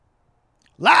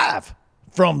live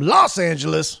from Los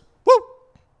Angeles,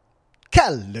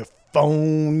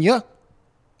 California.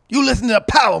 You listen to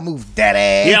Power Moves,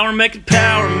 Daddy. Yeah, we're making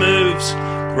power moves,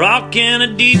 rocking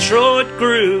a Detroit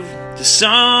groove to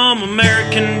some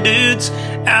American dudes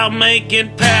out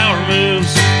making power moves.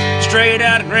 Straight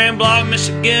out of Grand Blanc,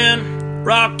 Michigan,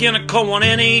 rocking a cold one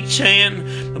in each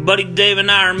hand. My buddy Dave and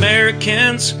I are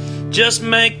Americans, just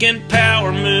making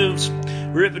power moves,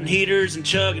 ripping heaters and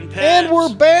chugging pads. And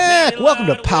we're back. Welcome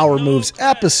to Power Moves,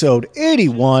 episode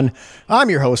 81. I'm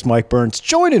your host, Mike Burns.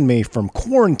 Joining me from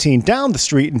quarantine down the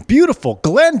street in beautiful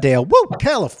Glendale,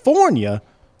 California,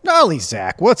 Gnarly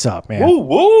Zach. What's up, man? Woo,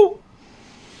 woo.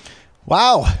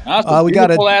 Wow. That's a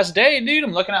beautiful ass day, dude.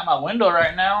 I'm looking out my window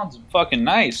right now. It's fucking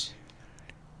nice.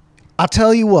 I'll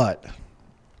tell you what.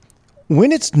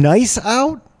 When it's nice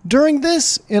out during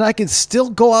this and I can still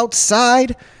go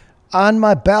outside on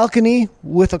my balcony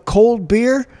with a cold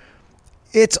beer,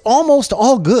 it's almost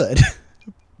all good.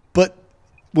 But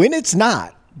when it's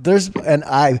not, and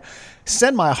I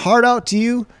send my heart out to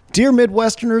you, dear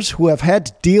Midwesterners who have had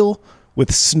to deal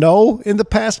with snow in the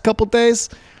past couple days.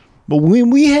 But when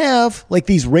we have like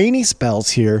these rainy spells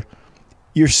here,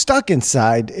 you're stuck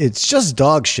inside. It's just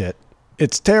dog shit.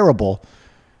 It's terrible.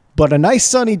 But a nice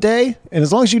sunny day, and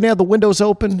as long as you can have the windows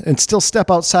open and still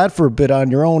step outside for a bit on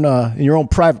your own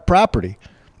private property,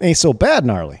 ain't so bad,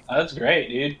 Gnarly. That's great,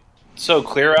 dude. So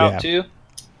clear out too.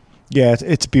 Yeah,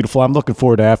 it's beautiful. I'm looking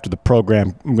forward to after the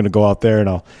program. I'm going to go out there and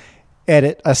I'll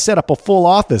edit. I set up a full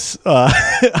office out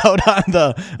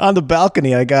on the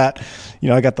balcony. I got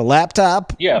the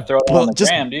laptop. Yeah, throw it on the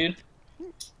gram, dude.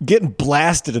 Getting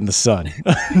blasted in the sun,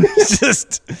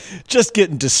 just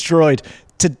getting destroyed.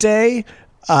 Today,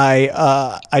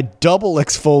 I double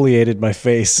exfoliated my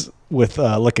face with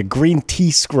like a green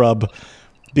tea scrub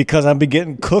because I've been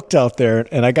getting cooked out there,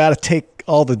 and I got to take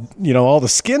all the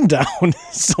skin down,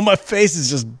 so my face is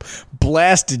just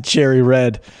blasted cherry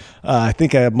red. I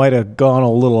think I might have gone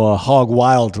a little hog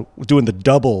wild doing the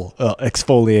double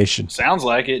exfoliation. Sounds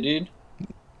like it, dude.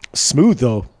 Smooth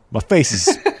though. My face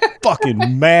is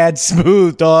fucking mad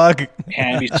smooth, dog.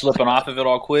 Can't be slipping off of it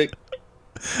all quick.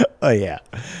 Oh yeah,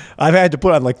 I've had to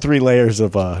put on like 3 layers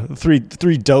of three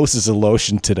doses of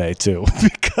lotion today too,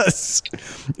 because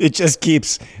it just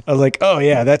keeps. I was like, oh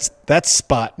yeah, that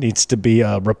spot needs to be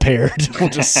repaired. We'll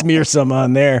just smear some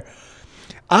on there.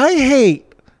 I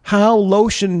hate how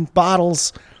lotion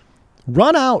bottles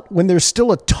run out when there's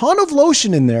still a ton of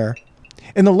lotion in there,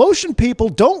 and the lotion people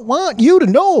don't want you to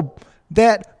know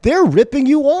that they're ripping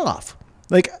you off.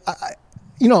 Like,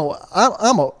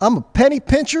 I'm a penny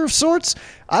pincher of sorts.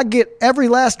 I get every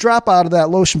last drop out of that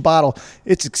lotion bottle.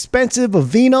 It's expensive,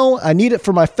 Aveeno. I need it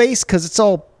for my face because it's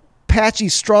all patchy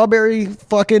strawberry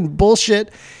fucking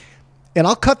bullshit. And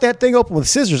I'll cut that thing open with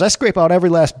scissors. I scrape out every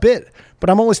last bit. But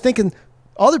I'm always thinking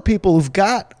other people who've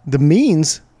got the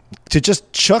means to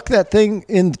just chuck that thing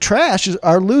in the trash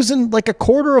are losing like a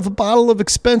quarter of a bottle of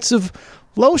expensive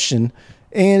lotion.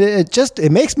 And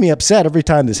it makes me upset every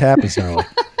time this happens now.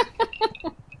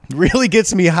 Really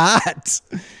gets me hot.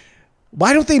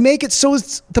 Why don't they make it so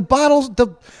it's the bottle,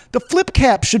 the flip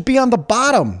cap should be on the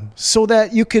bottom so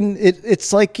that you can,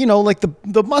 it's like, like the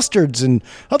mustards and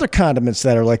other condiments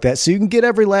that are like that, so you can get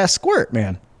every last squirt,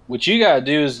 man. What you gotta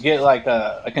do is get like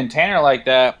a container like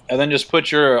that and then just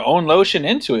put your own lotion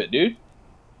into it, dude.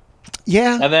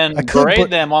 Yeah. And then berate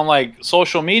them on like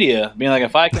social media, being like,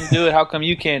 if I can do it, how come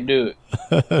you can't do it?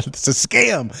 It's a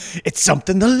scam. It's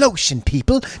something the lotion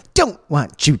people don't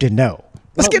want you to know.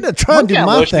 Let's get to try and do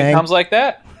my thing. Lotion comes like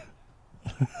that.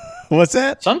 What's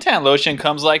that? Suntan lotion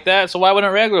comes like that, so why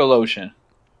wouldn't regular lotion?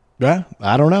 Yeah,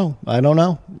 I don't know.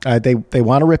 They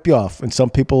want to rip you off, and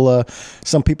some people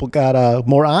got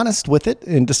more honest with it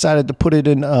and decided to put it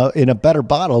in a better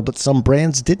bottle, but some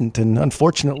brands didn't. And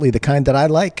unfortunately, the kind that I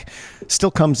like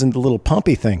still comes in the little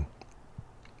pumpy thing.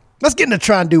 Let's get into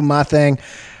try and do my thing.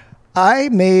 I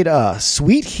made a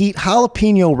sweet heat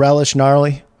jalapeno relish,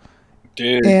 Gnarly,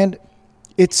 dude, and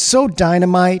it's so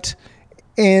dynamite.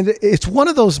 And it's one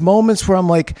of those moments where I'm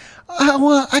like, I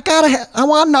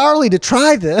want Gnarly to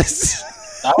try this.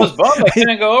 I was bummed I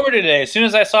couldn't go over today. As soon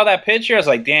as I saw that picture, I was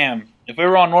like, damn, if we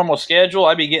were on normal schedule,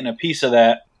 I'd be getting a piece of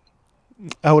that.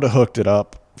 I would have hooked it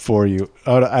up for you.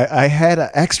 I had an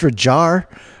extra jar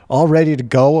all ready to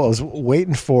go. I was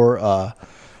waiting for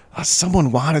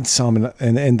someone wanted some,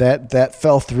 and that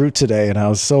fell through today, and I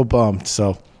was so bummed.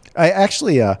 So I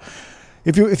actually,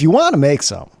 if you want to make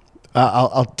some,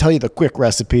 I'll tell you the quick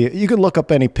recipe. You can look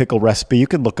up any pickle recipe. You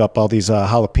can look up all these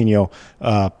jalapeno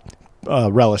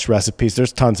relish recipes.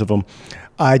 There's tons of them.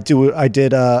 It's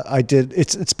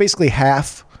basically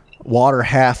half water,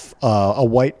 half a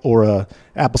white or a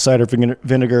apple cider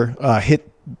vinegar,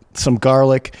 hit some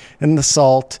garlic and the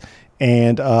salt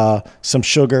and some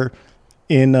sugar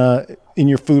in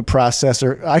your food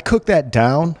processor. I cook that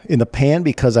down in the pan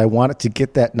because I want it to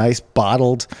get that nice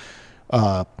bottled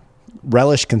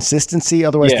relish consistency.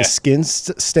 Otherwise, the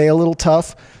skins stay a little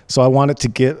tough. So I want it to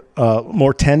get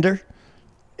more tender.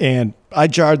 And I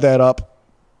jarred that up,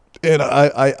 and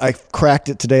I cracked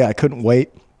it today. I couldn't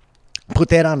wait. Put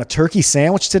that on a turkey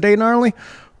sandwich today, gnarly.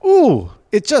 Ooh,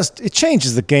 it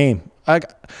changes the game. Now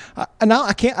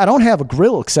I don't have a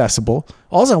grill accessible.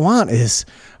 All I want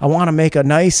to make a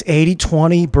nice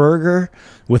 80-20 burger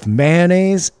with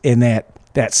mayonnaise and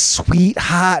that sweet,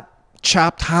 hot,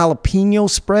 chopped jalapeno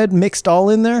spread mixed all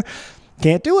in there.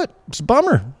 Can't do it. It's a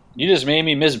bummer. You just made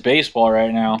me miss baseball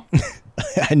right now.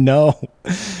 I know.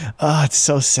 Oh, it's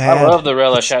so sad. I love the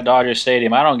relish at Dodger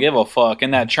Stadium. I don't give a fuck.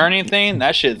 And that churning thing,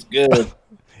 that shit's good.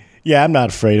 Yeah, I'm not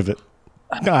afraid of it.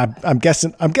 I'm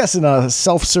guessing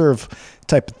self-serve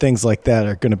type of things like that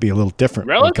are going to be a little different.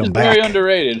 Relish is very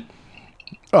underrated.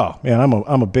 Oh, man,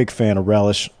 I'm a big fan of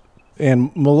relish.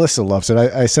 And Melissa loves it.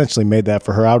 I essentially made that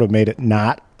for her. I would have made it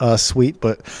not sweet,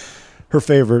 but her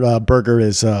favorite burger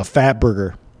is Fat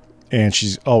Burger. And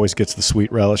she always gets the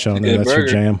sweet relish on there. That's her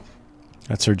jam.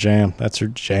 That's her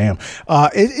jam.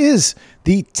 It is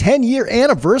the 10-year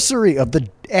anniversary of the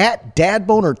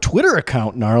 @DadBoner Twitter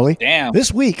account, gnarly. Damn.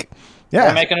 This week. Yeah.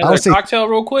 Can I make another cocktail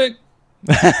real quick?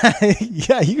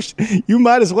 Yeah, you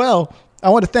might as well. I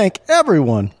want to thank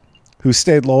everyone who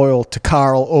stayed loyal to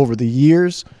Carl over the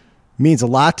years. It means a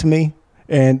lot to me,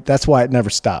 and that's why it never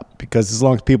stopped, because as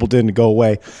long as people didn't go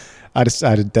away, I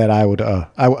decided that I would.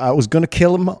 I was going to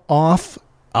kill him off.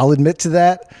 I'll admit to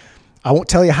that. I won't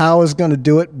tell you how I was going to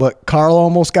do it, but Carl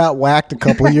almost got whacked a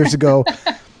couple of years ago,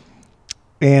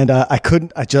 and I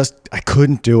couldn't. I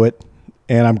couldn't do it,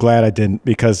 and I'm glad I didn't,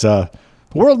 because the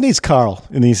world needs Carl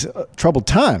in these troubled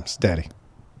times. Daddy,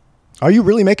 are you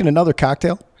really making another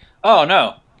cocktail? Oh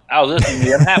no, I was listening to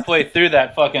you. I'm halfway through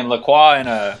that fucking La Croix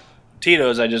and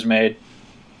Tito's I just made.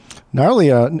 Gnarly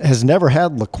has never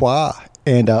had La Croix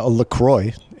and a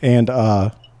LaCroix and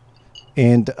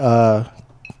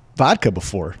vodka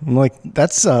before. I'm like,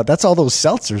 that's all those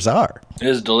seltzers are. It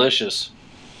is delicious.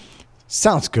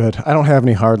 Sounds good. I don't have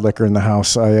any hard liquor in the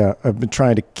house. I've been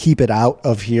trying to keep it out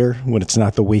of here when it's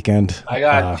not the weekend. I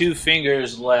got 2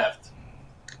 fingers left.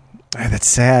 That's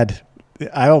sad.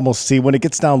 I almost see when it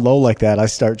gets down low like that, I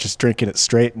start just drinking it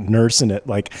straight and nursing it,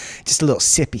 like just a little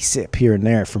sippy sip here and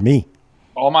there for me.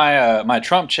 All my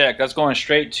Trump check, that's going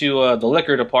straight to the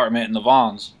liquor department in the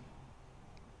Vons.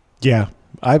 Yeah.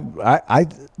 I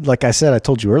like I said, I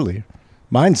told you earlier,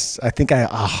 mine's, I think, a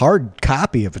hard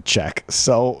copy of a check.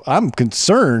 So I'm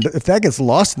concerned if that gets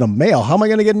lost in the mail, how am I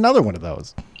going to get another one of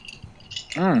those?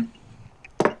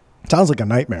 Sounds like a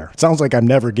nightmare. Sounds like I'm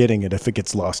never getting it if it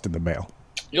gets lost in the mail.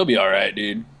 You'll be all right,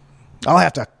 dude. I'll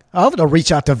have to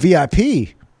reach out to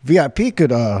VIP. VIP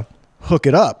could hook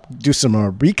it up, do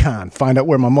some recon, find out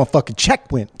where my motherfucking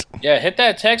check went. Yeah, hit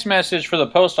that text message for the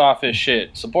post office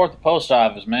shit. Support the post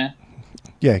office, man.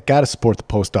 Yeah, got to support the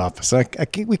post office.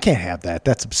 We can't have that.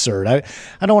 That's absurd. I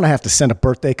don't want to have to send a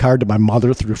birthday card to my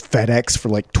mother through FedEx for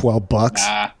like $12.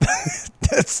 Nah.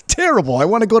 That's terrible. I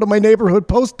want to go to my neighborhood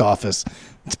post office.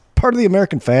 It's part of the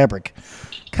American fabric.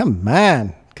 Come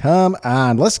on.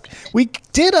 We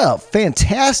did a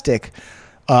fantastic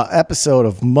episode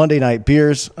of Monday Night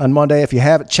Beers on Monday. If you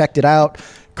haven't checked it out,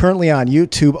 currently on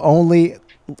YouTube only.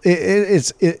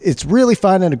 It's really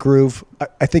finding a groove.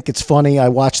 I think it's funny. I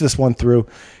watched this one through,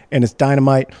 and it's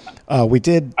dynamite. We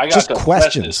did just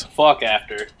questions. Fuck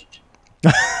after.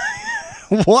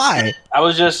 Why? I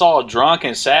was just all drunk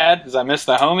and sad because I missed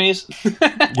the homies.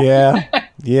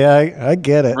 yeah, I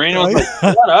get it. Marino was like,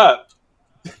 "Shut up."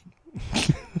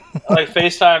 I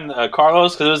FaceTime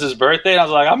Carlos because it was his birthday, and I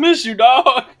was like, "I miss you,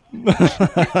 dog."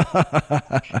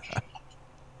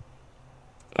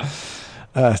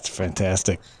 That's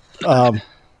fantastic.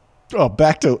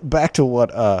 Back to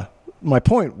what my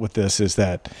point with this is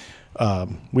that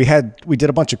we did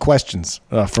a bunch of questions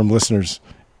from listeners,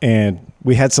 and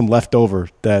we had some left over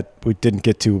that we didn't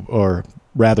get to, or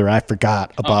rather I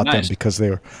forgot about them because they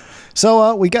were.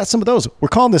 So we got some of those. We're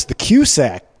calling this the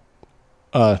Q-Sack.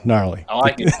 Gnarly. I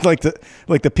like it.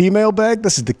 like the P-mail bag.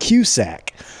 This is the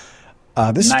Q-Sack.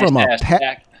 This is from a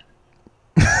sack.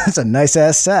 That's a nice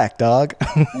ass sack, dog.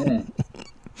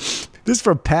 This is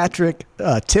from Patrick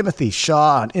Timothy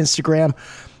Shaw on Instagram.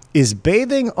 Is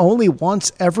bathing only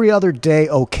once every other day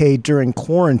okay during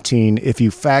quarantine if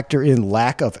you factor in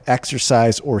lack of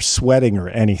exercise or sweating or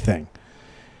anything?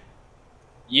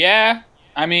 Yeah,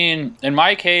 I mean, in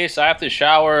my case, I have to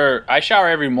shower. I shower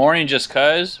every morning just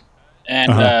cause,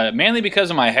 and mainly because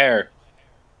of my hair.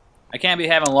 I can't be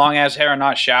having long ass hair and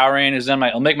not showering, because then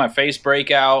it'll make my face break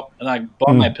out and I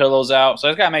bum my pillows out. So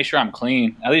I just gotta make sure I'm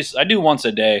clean. At least I do once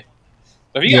a day.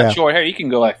 But if you got short hair, you can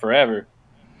go like forever.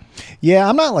 Yeah,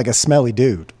 I'm not like a smelly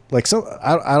dude. Like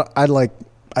I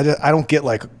don't get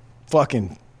like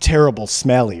fucking terrible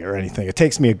smelly or anything. It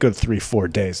takes me a good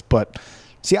 3-4 days. But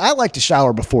see, I like to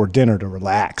shower before dinner to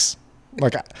relax.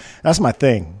 Like that's my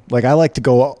thing. Like I like to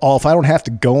go all if I don't have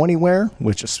to go anywhere,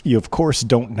 which is, you of course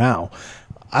don't now.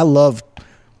 I love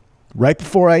right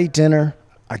before I eat dinner,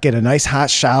 I get a nice hot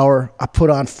shower. I put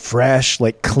on fresh,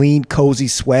 like clean, cozy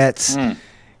sweats.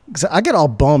 'Cause I get all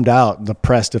bummed out and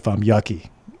depressed if I'm yucky.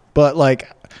 But like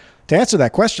to answer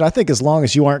that question, I think as long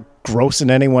as you aren't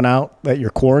grossing anyone out that you're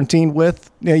quarantined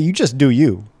with, yeah, you just do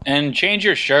you. And change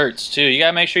your shirts too. You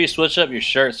gotta make sure you switch up your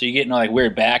shirts so you get no like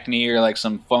weird back knee or like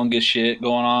some fungus shit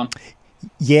going on.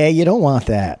 Yeah, you don't want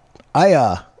that.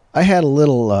 I had a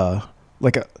little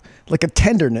like a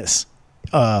tenderness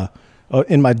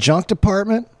in my junk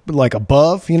department, but like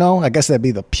above, I guess that'd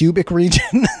be the pubic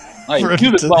region. Like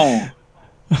pubic bone.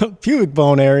 Pubic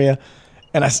bone area.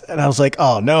 And I was like,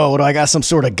 oh no, do I got some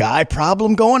sort of guy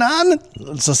problem going on?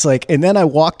 It's just like, and then I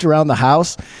walked around the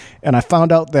house and I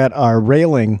found out that our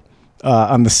railing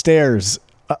on the stairs,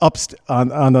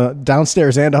 on the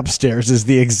downstairs and upstairs, is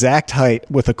the exact height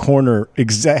with a corner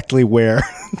exactly where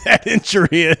that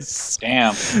injury is.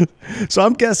 Damn. So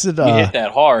I'm guessing you hit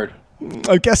that hard.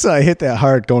 I guess I hit that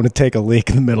hard going to take a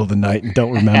leak in the middle of the night and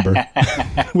don't remember,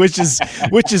 which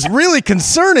is really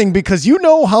concerning because you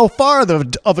know how far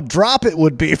of a drop it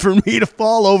would be for me to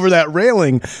fall over that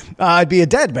railing. I'd be a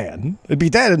dead man. I'd be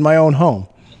dead in my own home.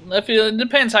 It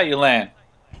depends how you land.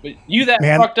 But you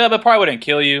fucked up, it probably wouldn't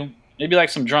kill you. Maybe like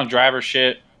some drunk driver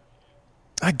shit.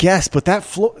 I guess, but that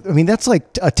floor, I mean, that's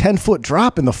like a 10-foot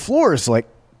drop and the floor is like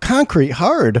concrete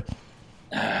hard.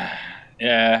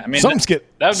 Yeah, I mean, that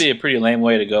would be a pretty lame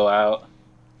way to go out.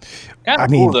 Kind of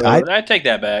cool, though. I'd take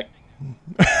that back.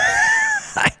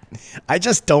 I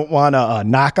just don't want to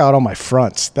knock out all my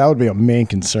fronts. That would be a main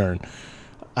concern.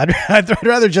 I'd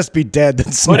rather just be dead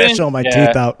than smash all my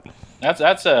teeth out.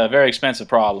 That's a very expensive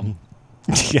problem.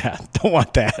 Yeah, don't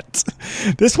want that.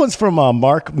 This one's from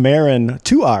Mark Marin,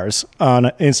 2 R's on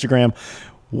Instagram.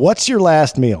 What's your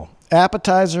last meal?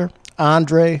 Appetizer,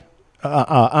 entree,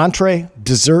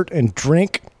 dessert, and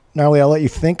drink. Gnarly, I'll let you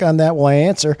think on that while I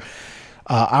answer.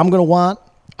 I'm going to want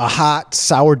a hot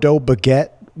sourdough baguette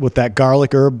with that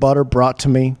garlic herb butter brought to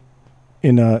me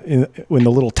in the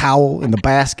little towel in the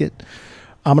basket.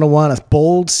 I'm going to want a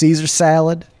bold Caesar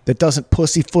salad that doesn't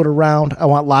pussyfoot around. I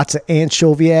want lots of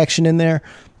anchovy action in there.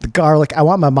 The garlic, I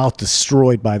want my mouth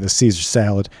destroyed by the Caesar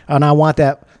salad. And I want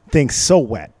that thing so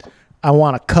wet. I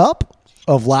want a cup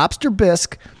of lobster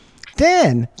bisque.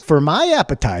 Then, for my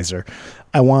appetizer,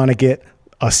 I want to get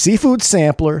a seafood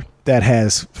sampler that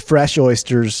has fresh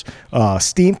oysters,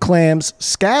 steamed clams,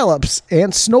 scallops,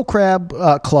 and stone crab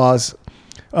claws.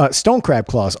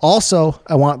 Also,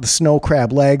 I want the snow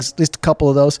crab legs, just a couple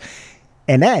of those.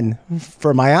 And then,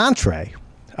 for my entree,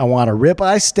 I want a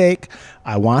ribeye steak.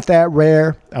 I want that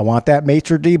rare. I want that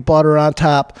maitre d' butter on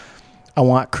top. I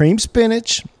want cream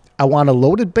spinach. I want a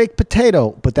loaded baked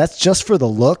potato, but that's just for the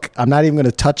look. I'm not even going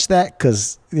to touch that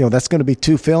because, that's going to be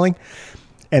too filling.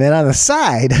 And then on the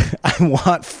side, I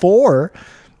want 4,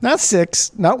 not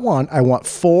 6, not 1. I want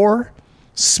 4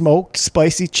 smoked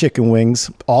spicy chicken wings,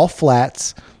 all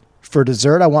flats. For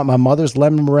dessert, I want my mother's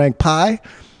lemon meringue pie.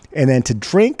 And then to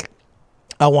drink,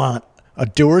 I want a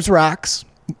Dewar's Rocks.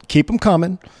 Keep them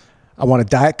coming. I want a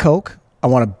Diet Coke. I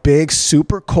want a big,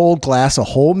 super cold glass of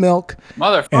whole milk.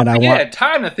 Motherfucker, and I had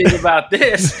time to think about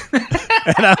this.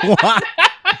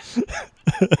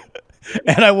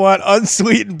 And I want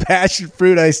unsweetened passion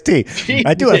fruit iced tea. Jeez.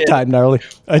 I do have time, gnarly.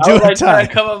 I do have time. Trying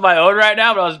to come up with my own right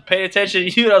now, but I was paying attention to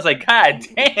you, and I was like, God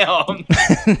damn.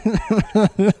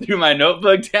 Threw my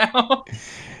notebook down.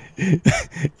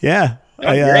 Yeah.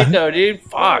 Great though, dude.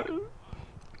 Fuck.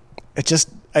 It just...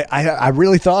 I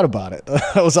really thought about it.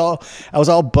 I was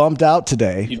all bummed out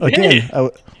today. You did. Again,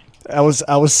 I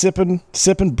was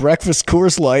sipping breakfast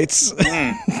Coors Lights,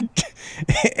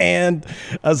 and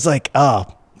I was like, I'm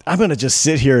gonna just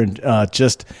sit here and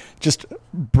just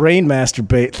brain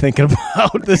masturbate thinking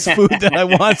about this food that I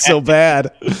want so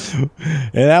bad, and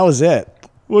that was it.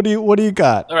 What do you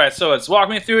got? All right, so let's walk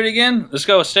me through it again. Let's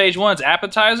go with stage 1. It's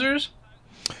appetizers.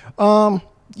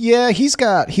 Yeah,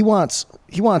 he wants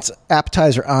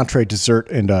appetizer, entree, dessert,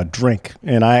 and drink.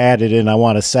 And I added in, I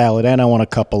want a salad and I want a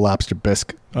cup of lobster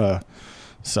bisque. And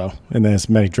then as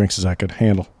many drinks as I could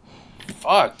handle.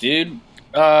 Fuck, dude.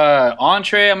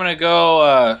 Entree, I'm gonna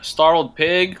go startled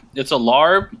pig. It's a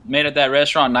larb made at that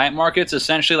restaurant Night Market. It's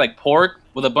essentially like pork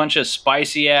with a bunch of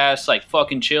spicy ass like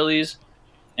fucking chilies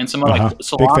and some like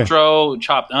cilantro,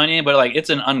 chopped onion. But like it's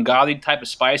an ungodly type of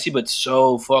spicy, but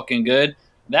so fucking good.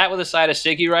 That with a side of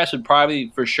sticky rice would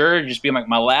probably for sure just be like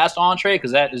my last entree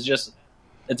because that is just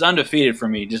it's undefeated for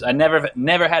me. Just I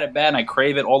never had it bad and I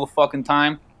crave it all the fucking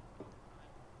time.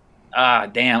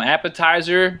 Damn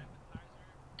appetizer.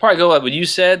 Probably go like what you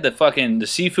said, the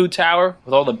seafood tower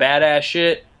with all the badass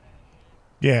shit.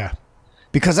 Yeah.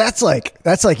 Because that's like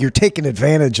you're taking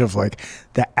advantage of like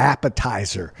the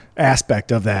appetizer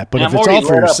aspect of that. But and if it's all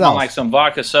for yourself, up on like some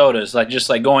vodka sodas, like just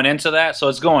like going into that, so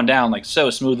it's going down like so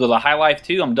smooth with a High Life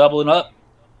too. I'm doubling up.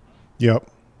 Yep.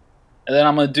 And then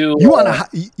I'm gonna do. You want a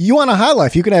High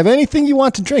Life? You can have anything you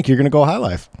want to drink. You're gonna go High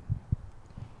Life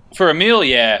for a meal.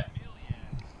 Yeah.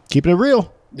 Keeping it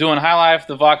real. Doing High Life,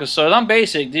 the vodka soda. I'm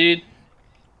basic, dude.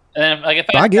 And if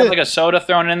I have like a soda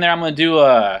thrown in there, I'm gonna do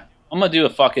a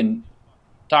fucking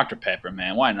Dr. Pepper,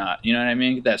 man. Why not? You know what I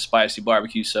mean? Get that spicy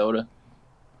barbecue soda.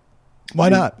 Why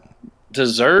not?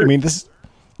 Dessert. I mean, this.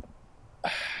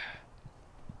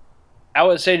 I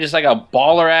would say just like a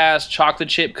baller ass chocolate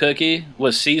chip cookie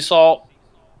with sea salt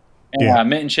and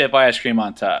mint and chip ice cream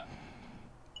on top.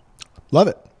 Love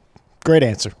it. Great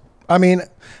answer. I mean,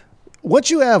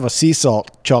 once you have a sea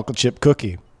salt chocolate chip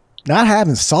cookie, not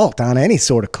having salt on any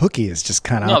sort of cookie is just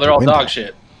kind of no. They're all dog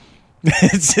shit.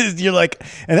 It's just, you're like,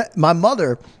 and my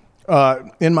mother,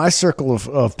 in my circle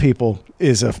of people,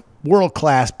 is a world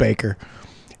class baker,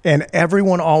 and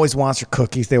everyone always wants her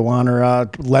cookies. They want her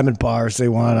lemon bars. They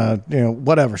want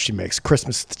whatever she makes,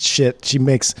 Christmas shit. She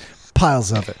makes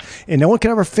piles of it, and no one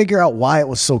can ever figure out why it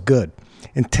was so good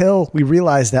until we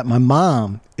realized that my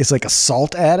mom is like a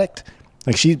salt addict.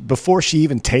 Like before she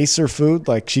even tastes her food,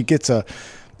 like she gets a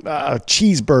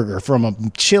cheeseburger from a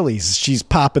Chili's, she's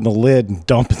popping the lid and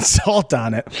dumping salt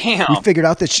on it. Damn. We figured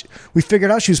out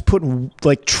she was putting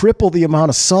like triple the amount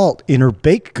of salt in her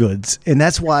baked goods, and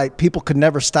that's why people could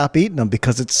never stop eating them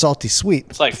because it's salty sweet.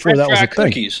 It's like French fry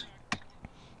cookies.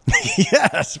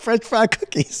 Yes, French fry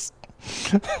cookies.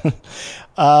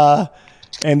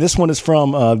 And this one is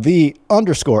from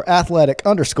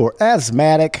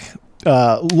the_athletic_asthmatic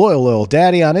loyal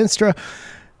daddy on Insta.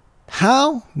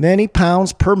 How many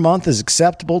pounds per month is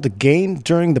acceptable to gain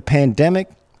during the pandemic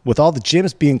with all the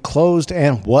gyms being closed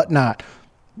and whatnot?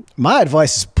 My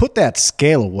advice is put that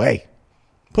scale away.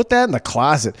 Put that in the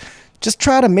closet. Just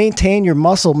try to maintain your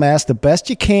muscle mass the best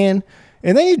you can,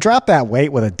 and then you drop that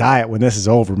weight with a diet when this is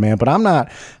over, man. But I'm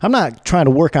not trying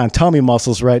to work on tummy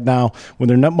muscles right now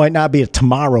when might not be a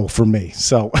tomorrow for me.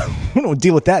 So we don't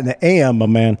deal with that in the AM, my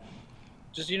man.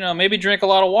 Just, maybe drink a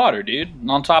lot of water, dude.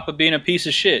 On top of being a piece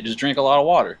of shit, just drink a lot of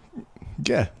water.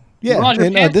 Yeah. As long as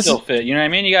your pants still fit, you know what I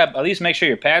mean? You got at least make sure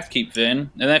your pants keep fitting. And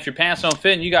then if your pants don't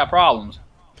fit, you got problems.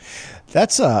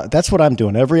 That's what I'm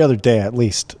doing every other day at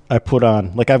least. I put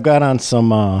on, like, I've got on some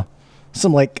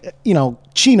like,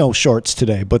 chino shorts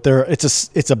today, but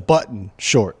it's a button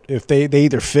short. If they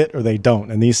either fit or they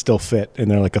don't, and these still fit,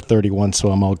 and they're like a 31, so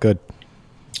I'm all good.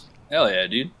 Hell yeah,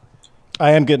 dude.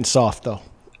 I am getting soft though.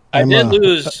 I did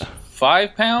lose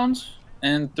 5 pounds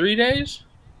in 3 days.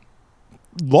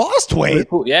 Lost weight?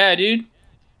 Yeah, dude.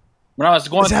 When I was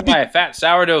going through my fat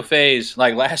sourdough phase,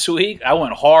 like last week, I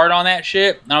went hard on that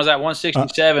shit. And I was at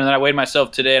 167, and then I weighed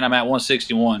myself today, and I'm at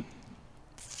 161.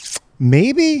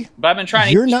 Maybe. But I've been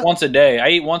trying to eat once a day. I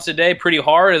eat once a day pretty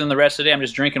hard, and then the rest of the day I'm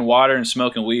just drinking water and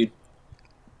smoking weed.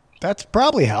 That's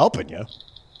probably helping you.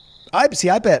 I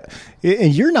bet.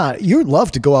 And you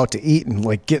love to go out to eat and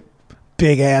like get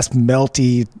big ass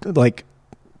melty, like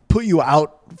put you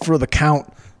out for the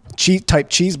count type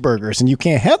cheeseburgers, and you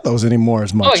can't have those anymore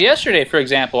as much. Oh, yesterday, for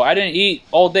example, I didn't eat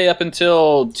all day up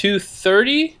until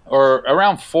 2:30 or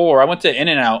around 4. I went to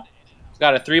In-N-Out,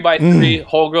 got a 3x3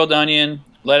 whole grilled onion,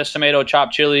 lettuce, tomato,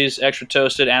 chopped chilies, extra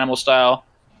toasted, animal style,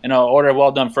 and an order of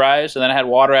well done fries. And then I had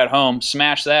water at home,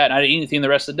 smashed that, and I didn't eat anything the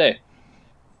rest of the day.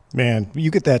 Man,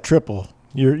 you get that triple,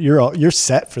 you're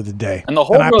set for the day. And the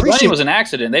whole grilled onion was an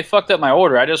accident. They fucked up my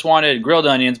order. I just wanted grilled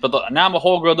onions, but now I'm a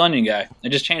whole grilled onion guy. It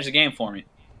just changed the game for me.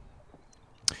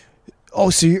 Oh,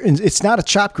 so it's not a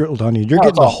chopped grilled onion. You're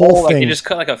getting the whole thing. Like you just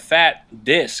cut like a fat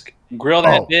disc, grill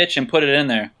that bitch, and put it in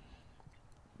there.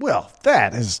 Well,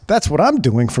 that's what I'm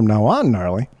doing from now on,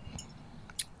 gnarly.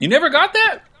 You never got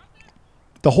that?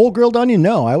 The whole grilled onion?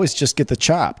 No, I always just get the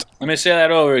chopped. Let me say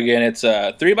that over again. It's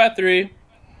 3x3,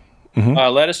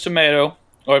 lettuce, tomato,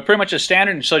 or pretty much a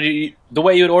standard. So the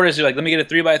way you would order is like, let me get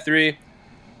a 3x3,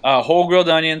 whole grilled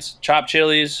onions, chopped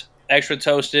chilies, extra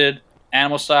toasted,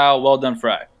 animal style, well done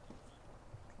fry.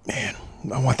 Man,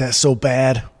 I want that so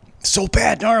bad. So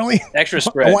bad, gnarly. Extra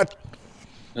spread. I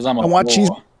want cheese.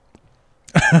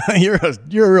 You're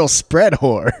a real spread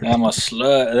whore. I'm a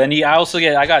slut. Then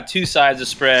I got 2 sides of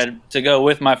spread to go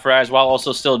with my fries while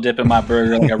also still dipping my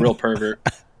burger like a real pervert.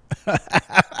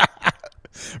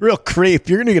 Real creep.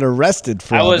 You're gonna get arrested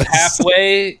for I was this.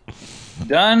 halfway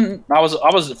done. I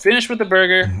was finished with the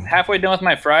burger, halfway done with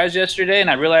my fries yesterday, and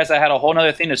I realized I had a whole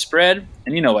other thing to spread,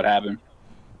 and you know what happened.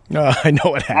 I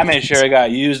know what happened. I made sure it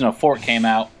got used and a fork came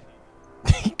out.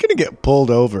 You're gonna get pulled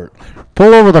over.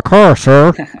 Pull over the car,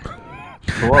 sir.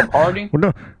 For a party?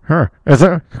 Is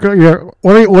that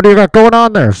what do you got going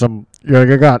on there?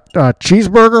 You got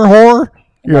cheeseburger whore?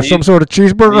 You got some sort of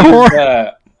cheeseburger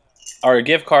whore? Our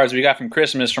gift cards we got from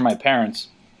Christmas from my parents.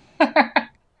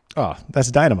 Oh,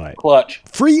 that's dynamite. Clutch.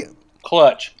 Free.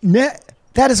 Clutch.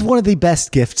 That is one of the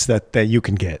best gifts that you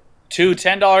can get. 2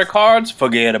 $10 cards?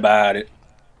 Forget about it.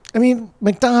 I mean,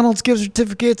 McDonald's gift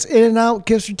certificates, In-N-Out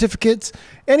gift certificates,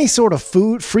 any sort of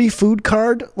free food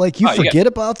card. Like you forget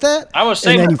about that. I was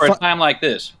saving it for a time like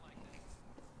this.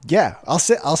 Yeah, I'll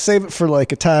save it for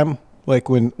like a time like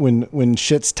when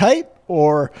shit's tight,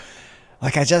 or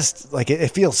like I just like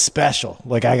it feels special.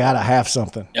 Like I gotta have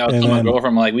something. Yeah, I was telling my girlfriend,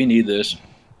 I'm like, we need this.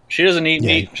 She doesn't eat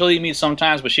meat. She'll eat meat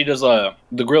sometimes, but she does the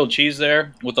grilled cheese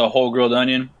there with a whole grilled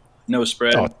onion, no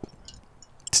spread. Oh,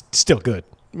 still good.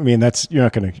 I mean, you're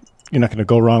not gonna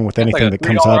go wrong with anything like that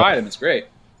comes out. Item. It's great.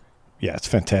 Yeah, it's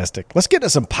fantastic. Let's get to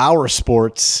some power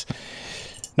sports.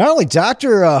 Not only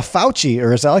Dr. Fauci,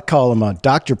 or as I like to call him,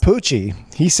 Dr. Poochie,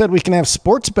 he said we can have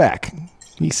sports back.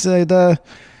 He said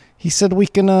we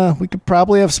could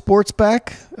probably have sports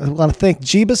back. I want to thank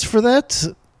Jeebus for that.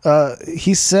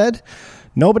 He said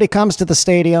nobody comes to the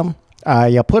stadium.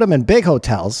 You put them in big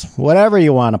hotels, whatever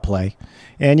you want to play,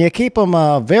 and you keep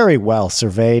them very well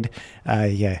surveyed.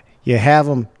 You have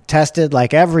them tested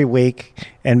like every week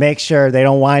and make sure they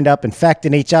don't wind up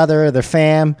infecting each other or their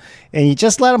fam, and you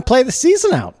just let them play the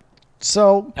season out.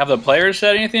 So, have the players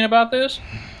said anything about this?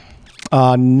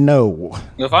 No.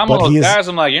 If I'm one of those guys,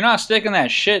 I'm like, you're not sticking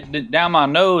that shit down my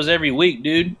nose every week,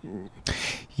 dude.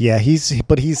 Yeah, he's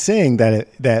saying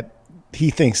that he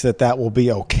thinks that will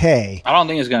be okay. I don't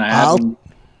think it's gonna happen.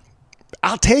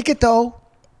 I'll take it though.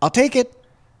 I'll take it.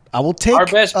 I will take. Our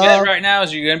best bet right now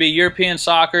is you're going to be European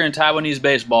soccer and Taiwanese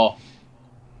baseball.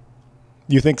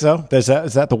 You think so? Is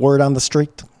that the word on the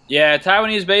street? Yeah,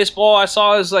 Taiwanese baseball I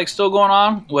saw is like still going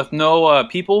on with no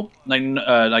people, like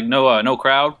no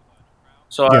crowd.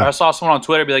 So yeah. I saw someone on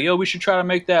Twitter be like, "Yo, we should try to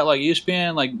make that like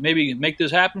ESPN, like maybe make this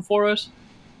happen for us."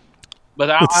 But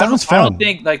I don't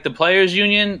think like the players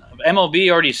union,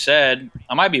 MLB already said,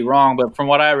 I might be wrong, but from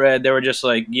what I read, they were just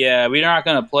like, yeah, we're not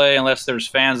going to play unless there's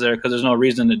fans there because there's no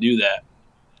reason to do that.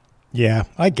 Yeah,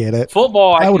 I get it.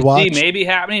 Football, I would see maybe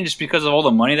happening just because of all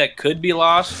the money that could be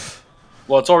lost.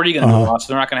 Well, it's already going to be lost.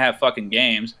 So they're not going to have fucking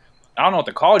games. I don't know what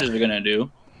the colleges are going to do.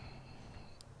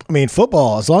 I mean,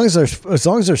 football, as long as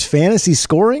there's fantasy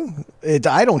scoring,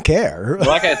 I don't care.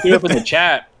 Like I threw up in the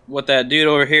chat, what that dude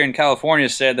over here in California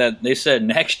said, that they said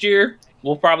next year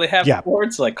we'll probably have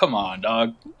sports. Like, come on,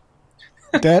 dog.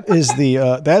 That is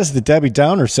the Debbie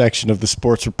Downer section of the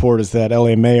sports report. Is that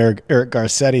LA Mayor Eric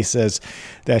Garcetti says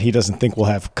that he doesn't think we'll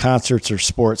have concerts or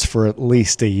sports for at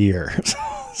least a year.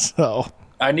 So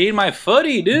I need my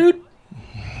footy, dude.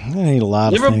 I need a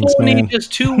lot of things, man. Liverpool need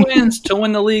just 2 wins to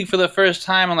win the league for the first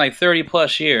time in like 30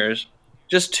 plus years.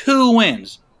 Just 2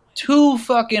 wins, 2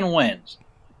 fucking wins.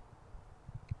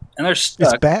 And they're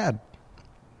stuck. It's bad.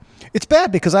 It's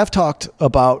bad because I've talked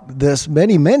about this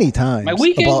many, many times. My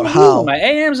weekends about how my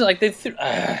AMs like they.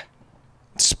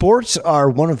 Sports are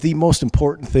one of the most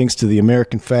important things to the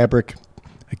American fabric.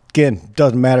 Again,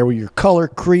 doesn't matter what your color,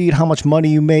 creed, how much money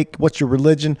you make, what's your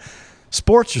religion.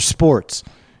 Sports are sports,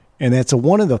 and that's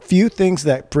one of the few things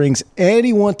that brings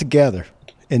anyone together.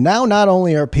 And now, not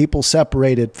only are people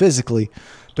separated physically,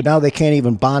 but now they can't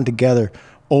even bond together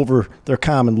over their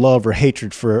common love or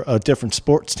hatred for different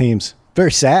sports teams.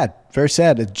 Very sad. Very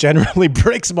sad. It generally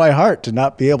breaks my heart to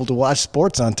not be able to watch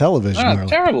sports on television. Oh,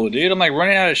 terrible, dude. I'm like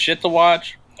running out of shit to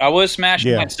watch. I was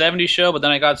smashing my 70s show, but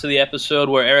then I got to the episode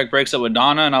where Eric breaks up with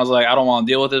Donna, and I was like, I don't want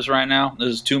to deal with this right now. This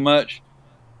is too much.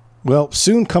 Well,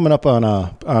 soon coming up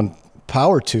on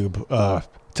PowerTube,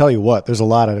 tell you what, there's a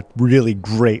lot of really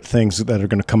great things that are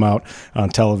going to come out on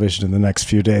television in the next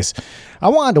few days. I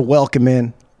wanted to welcome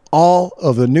in all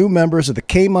of the new members of the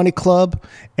K-Money Club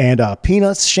and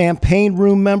Peanuts Champagne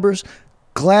Room members.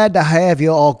 Glad to have you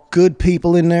all good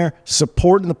people in there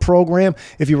supporting the program.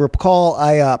 If you recall,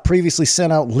 I previously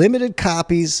sent out limited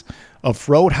copies of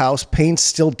Roadhouse, Pain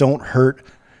Still Don't Hurt,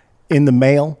 in the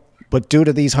mail. But due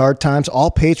to these hard times, all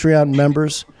Patreon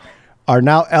members are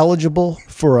now eligible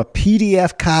for a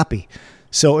PDF copy.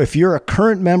 So if you're a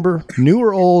current member, new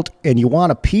or old, and you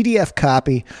want a PDF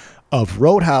copy of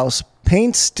Roadhouse,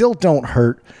 Pain Still Don't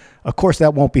Hurt, of course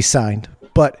that won't be signed,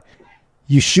 but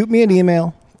you shoot me an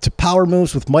email to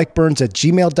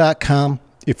powermoveswithmikeburns@gmail.com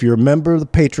if you're a member of the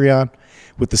Patreon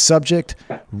with the subject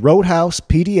Roadhouse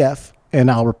PDF, and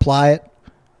I'll reply it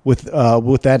with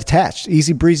that attached.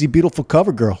 Easy breezy, beautiful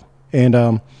cover girl. And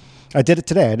I did it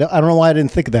today. I don't know why I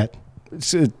didn't think of that.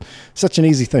 It's such an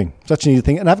easy thing.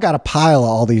 And I've got a pile of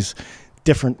all these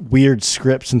different weird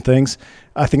scripts and things.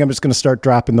 I think I'm just going to start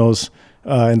dropping those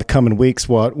in the coming weeks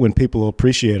when people will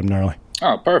appreciate them, gnarly.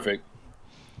 Oh, perfect.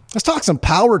 Let's talk some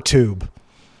Power Tube.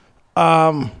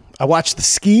 I watched The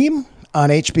Scheme on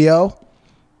HBO.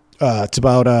 It's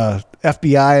about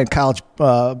FBI and college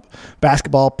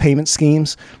basketball payment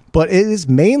schemes, but it is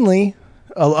mainly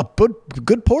a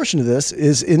good portion of this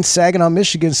is in Saginaw,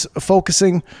 Michigan,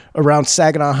 focusing around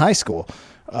Saginaw High School.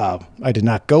 I did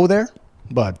not go there,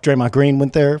 but Draymond Green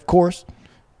went there, of course.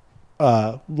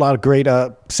 A lot of great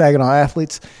Saginaw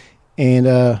athletes, and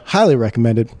highly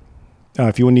recommended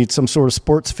if you need some sort of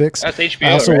sports fix. That's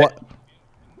HBO, right?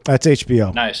 That's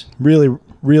HBO. Nice. Really,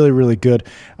 really, really good.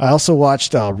 I also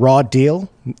watched Raw Deal,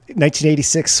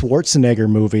 1986 Schwarzenegger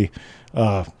movie.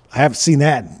 I haven't seen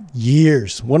that in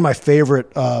years. One of my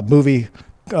favorite movie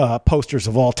posters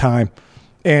of all time,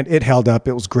 and it held up.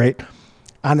 It was great.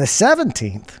 On the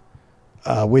 17th,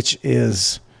 which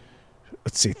is,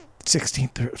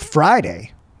 16th,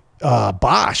 Friday,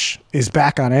 Bosch is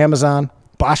back on Amazon.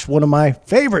 Bosch, one of my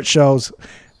favorite shows,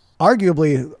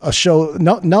 arguably a show,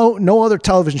 no other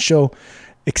television show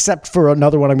except for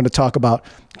another one I'm going to talk about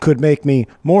could make me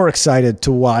more excited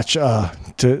to watch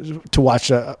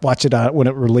watch it when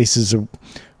it releases, or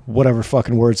whatever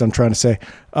fucking words I'm trying to say.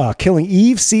 Killing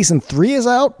Eve season 3 is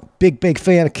out. Big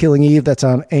fan of Killing Eve. That's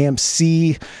on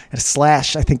AMC / I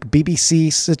think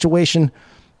BBC situation.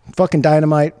 Fucking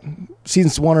dynamite.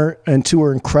 Seasons 1 and 2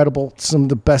 are incredible. Some of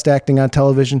the best acting on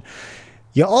television.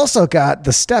 You also got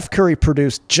the Steph Curry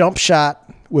produced Jump Shot,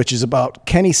 which is about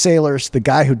Kenny Sailors, the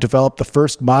guy who developed the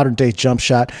first modern day jump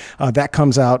shot. That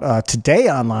comes out today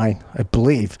online, I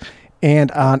believe.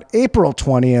 And on April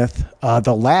 20th,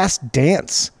 The Last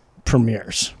Dance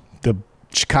premieres. The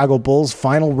Chicago Bulls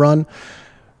final run.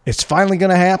 It's finally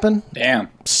going to happen. Damn.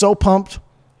 So pumped.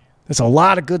 There's a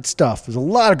lot of good stuff. There's a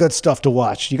lot of good stuff to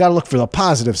watch. You got to look for the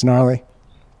positives, gnarly.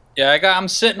 Yeah, I'm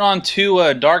sitting on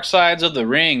 2 Dark Sides of the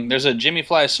Ring. There's a Jimmy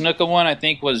Fly Snuka one, I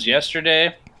think was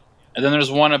yesterday. And then there's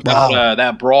one about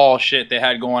that brawl shit they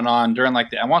had going on during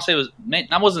I want to say was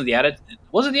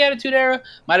it the Attitude Era?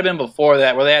 Might have been before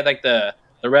that, where they had the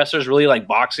wrestlers really like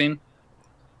boxing.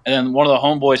 And then one of the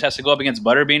homeboys has to go up against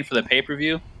Butterbean for the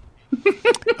pay-per-view.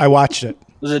 I watched it.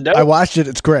 Was it dope? I watched it.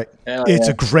 It's great. Hell it's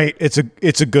yeah.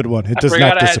 It's a good one. It does I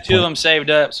not forgot I had disappoint. 2 of them saved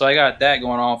up, so I got that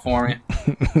going on for me.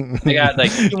 I got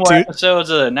 2 more episodes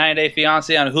of the 90 Day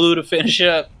Fiance on Hulu to finish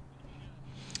up.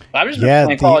 I've just been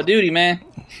playing Call of Duty, man.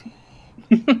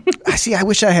 I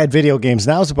wish I had video games.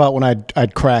 Now's about when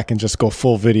I'd crack and just go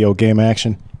full video game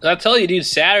action. I'll tell you, dude,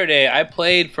 Saturday I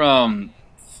played from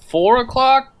 4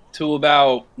 o'clock to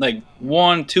about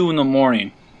 1, 2 in the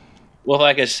morning with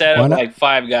a set of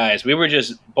 5 guys. We were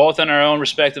just both in our own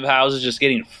respective houses just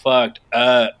getting fucked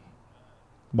up.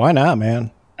 Why not,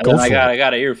 man? And then I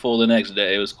got an earful the next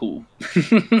day. It was cool.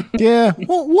 Yeah,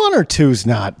 well, 1 or 2's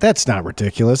that's not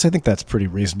ridiculous. I think that's pretty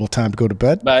reasonable time to go to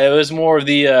bed. But it was more of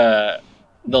the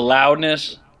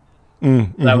loudness.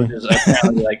 That was just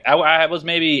I was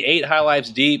maybe 8 high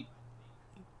lives deep.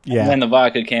 Yeah. And then the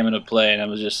vodka came into play, and it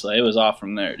was just it was off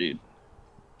from there, dude.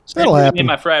 That'll happen. Me and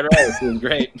my fried rice. It was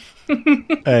great.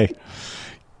 Hey,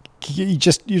 you're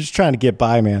just trying to get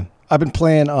by, man. I've been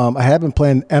playing. I have been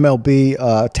playing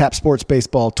MLB Tap Sports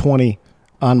Baseball 20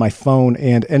 on my phone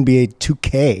and NBA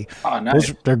 2K. Oh,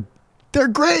 nice. They're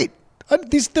great.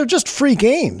 They're just free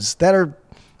games that are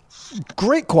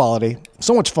great quality.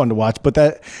 So much fun to watch. But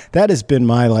that has been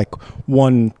my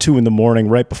 1, 2 in the morning,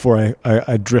 right before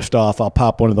I drift off. I'll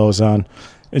pop one of those on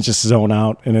and just zone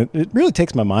out, and it really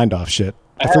takes my mind off shit.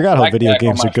 I forgot how video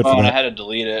games are good for that. I had to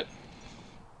delete it.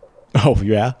 Oh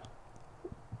yeah.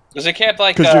 Because it kept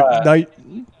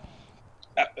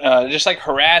just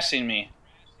harassing me,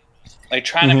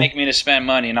 trying to make me to spend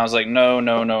money, and I was like, no,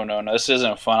 this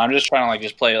isn't fun. I'm just trying to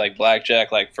just play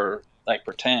blackjack for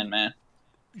pretend, man.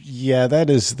 Yeah, that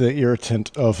is the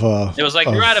irritant of. It was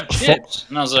you're out of chips,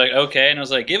 and I was like, okay, and I was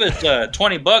like, give it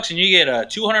 $20 and you get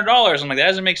 $200. I'm like, that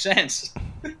doesn't make sense.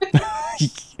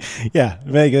 Yeah,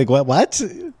 what?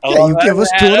 Yeah, you give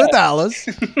us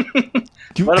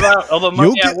 $200. What about all the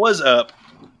money I was up?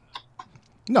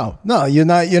 No, you're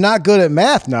not. You're not good at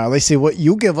math now. They say, "What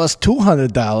you give us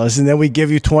 $200, and then we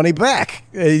give you 20 back.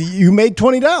 You made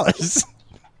 $20."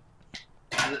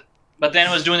 But then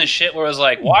it was doing this shit where it was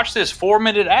like, watch this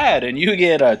 4-minute ad, and you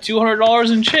get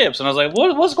 $200 in chips. And I was like,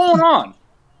 what's going on?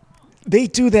 They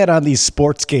do that on these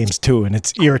sports games too, and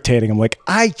it's irritating. I'm like,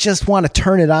 I just want to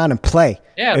turn it on and play.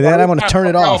 Yeah, and then I want to turn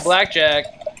it off. Blackjack.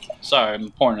 Sorry, I'm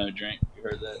pouring another drink. You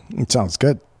heard that? It sounds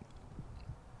good.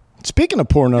 Speaking of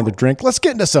pouring another drink, let's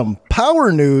get into some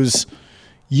power news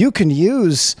you can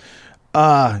use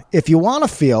if you want to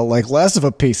feel like less of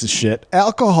a piece of shit.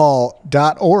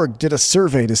 Alcohol.org did a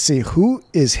survey to see who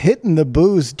is hitting the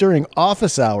booze during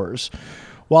office hours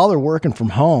while they're working from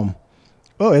home.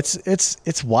 Oh,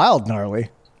 it's wild, gnarly,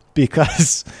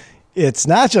 because it's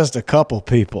not just a couple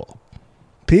people.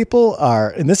 People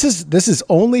are, and this is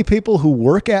only people who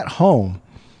work at home,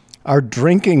 are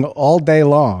drinking all day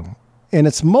long, and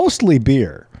it's mostly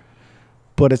beer.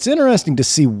 But it's interesting to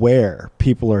see where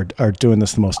people are doing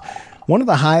this the most. One of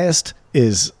the highest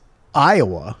is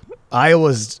Iowa.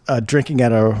 Iowa's drinking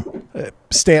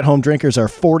stay-at-home drinkers are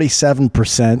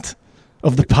 47%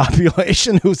 of the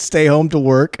population who stay home to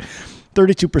work.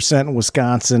 32% in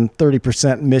Wisconsin,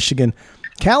 30% in Michigan.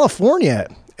 California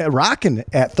rocking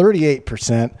at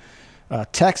 38%.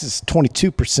 Texas,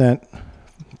 22%.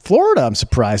 Florida, I'm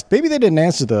surprised. Maybe they didn't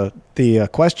answer the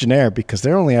questionnaire because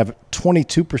they only have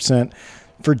 22%.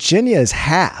 Virginia is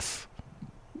half.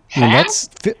 Half? And that's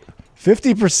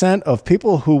 50% of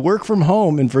people who work from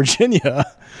home in Virginia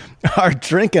are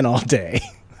drinking all day.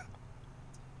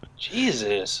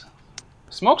 Jesus.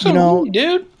 Smoke some weed,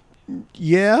 dude.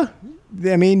 Yeah.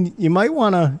 I mean, you might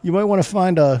want to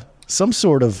find some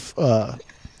sort of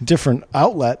different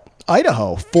outlet.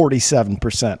 Idaho,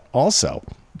 47% also.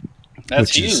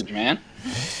 That's huge, man.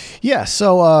 Yeah.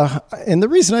 So, and the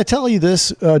reason I tell you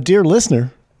this, dear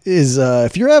listener, is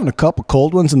if you're having a couple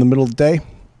cold ones in the middle of the day,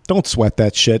 don't sweat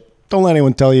that shit. Don't let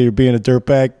anyone tell you you're being a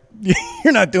dirtbag.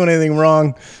 You're not doing anything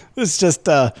wrong. This is just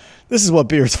this is what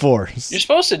beer's for. You're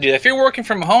supposed to do that. If you're working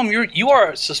from home, you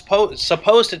are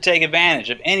supposed to take advantage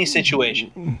of any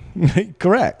situation.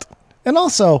 Correct. And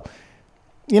also,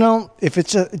 if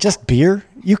it's just beer,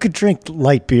 you could drink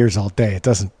light beers all day.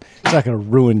 It's not going to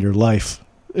ruin your life.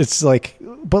 It's like,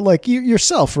 but like you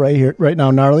yourself right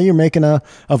now, Gnarly, you're making a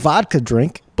vodka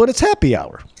drink, but it's happy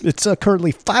hour. It's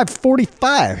currently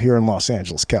 5:45 here in Los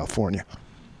Angeles, California.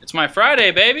 It's my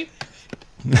Friday, baby.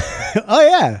 Oh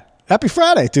yeah. Happy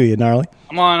Friday to you, Gnarly.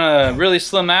 I'm on really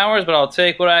slim hours, but I'll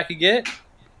take what I could get.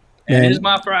 And it is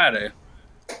my Friday.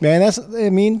 Man, this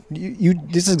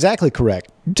is exactly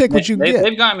correct. You take what you get.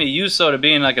 They've got me used to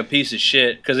being like a piece of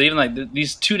shit, because even like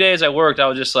these 2 days I worked, I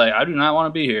was just like, I do not want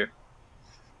to be here.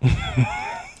 I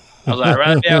was like, I'd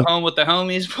rather be at home with the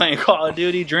homies playing Call of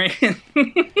Duty, drinking.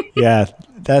 Yeah,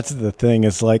 that's the thing.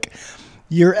 It's like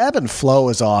your ebb and flow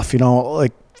is off.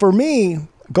 Like for me,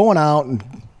 going out and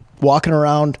walking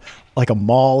around like a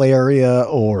mall area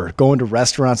or going to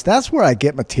restaurants, that's where I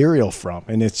get material from.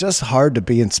 And it's just hard to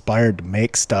be inspired to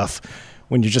make stuff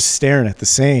when you're just staring at the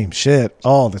same shit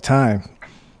all the time.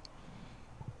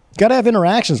 Got to have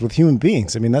interactions with human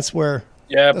beings. I mean, that's where...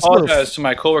 Yeah, I apologized to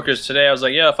my coworkers today. I was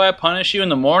like, if I punish you in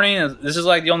the morning, this is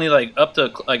like the only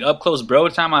up close bro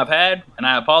time I've had, and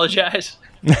I apologize.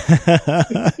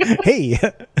 Hey,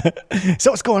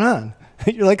 so what's going on?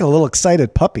 You're like a little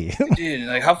excited puppy. Dude,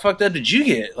 like, how fucked up did you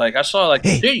get? Like, I saw the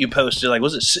shit you posted. Like,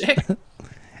 was it sick?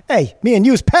 Hey, me and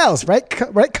you's pals, right?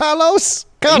 Right, Carlos?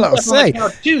 Carlos, hey.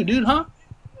 Too, dude, huh?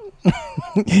 You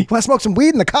want to smoke some weed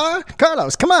in the car?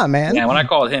 Carlos, come on, man. Yeah, when I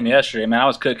called him yesterday, man, I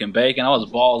was cooking bacon. I was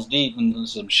balls deep in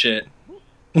some shit.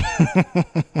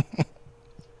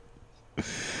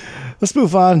 Let's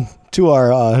move on to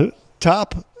our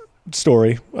top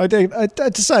story. I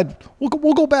decided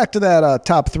we'll go back to that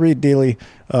top three, Dealey,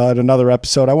 in another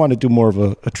episode. I want to do more of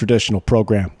a traditional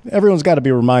program. Everyone's got to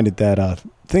be reminded that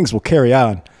things will carry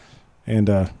on,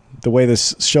 and the way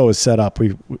this show is set up,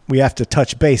 we have to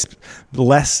touch base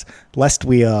lest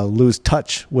we lose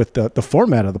touch with the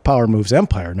format of the Power Moves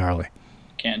Empire, Gnarly.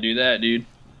 Can't do that, dude.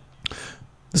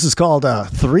 This is called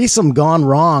Threesome Gone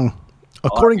Wrong,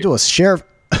 according to a sheriff.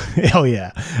 Hell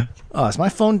yeah. Oh, is my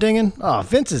phone dinging? Oh,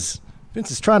 Vince is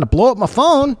trying to blow up my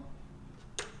phone.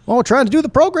 Well, we're trying to do the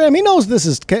program. He knows this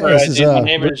is... my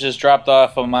neighbors just dropped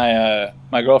off of my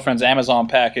girlfriend's Amazon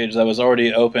package that was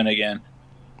already open again.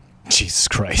 Jesus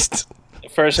Christ.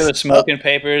 First it was smoking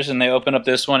papers, and they opened up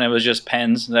this one. It was just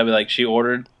pens that she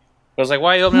ordered. I was like,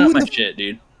 why are you opening up my shit,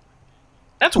 dude?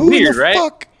 That's weird, right?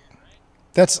 Fuck?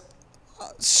 That's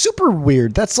super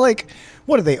weird. That's like,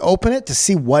 what, do they open it to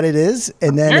see what it is?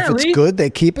 And then if it's good, they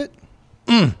keep it?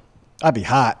 I'd be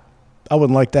hot. I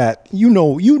wouldn't like that. You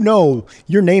know,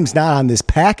 your name's not on this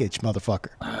package, motherfucker.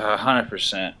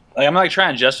 100%. Like, I'm like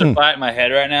trying to justify it in my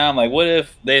head right now. I'm like, what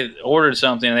if they ordered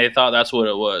something and they thought that's what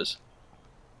it was?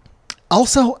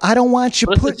 Also, I don't want you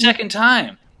But it's the second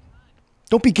time.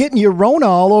 Don't be getting your Rona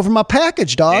all over my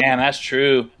package, dog. Damn, that's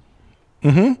true.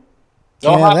 Mm-hmm.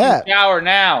 Go hop in the shower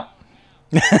now.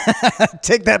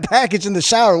 Take that package in the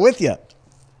shower with you.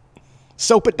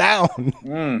 Soap it down.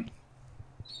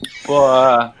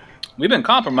 Well, we've been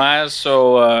compromised,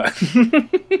 so...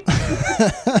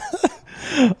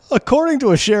 According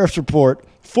to a sheriff's report,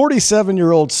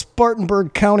 47-year-old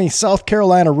Spartanburg County, South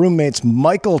Carolina roommates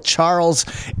Michael Charles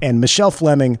and Michelle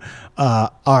Fleming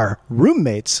are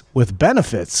roommates with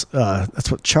benefits.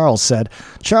 That's what Charles said.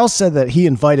 Charles said that he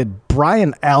invited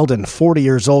Brian Alden, 40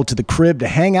 years old, to the crib to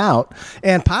hang out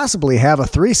and possibly have a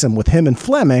threesome with him and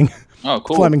Fleming. Oh,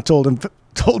 cool. Fleming told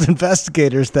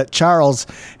investigators that Charles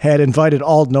had invited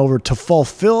Alden over to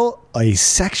fulfill a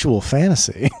sexual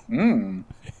fantasy.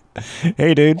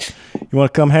 Hey, dude, you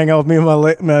want to come hang out with me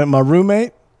and my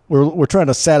roommate? We're trying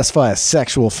to satisfy a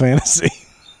sexual fantasy.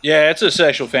 Yeah, it's a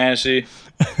sexual fantasy.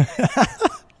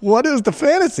 What is the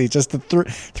fantasy? Just a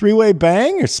three-way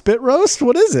bang or spit roast?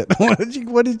 What is it? What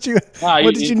did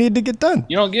you need to get done?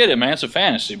 You don't get it, man. It's a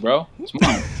fantasy, bro. It's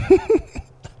mine.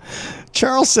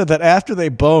 Charles said that after they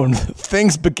boned,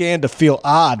 things began to feel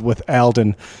odd with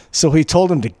Alden, so he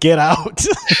told him to get out.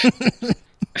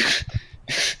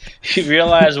 He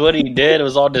realized what he did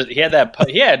was all. He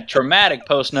had traumatic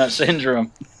post-nut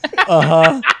syndrome.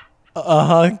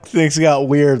 Things got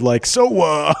weird, like,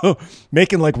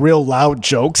 making like real loud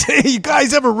jokes. Hey, you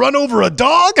guys ever run over a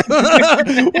dog?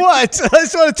 What? I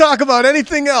just want to talk about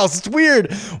anything else. It's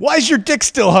weird. Why is your dick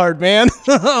still hard, man?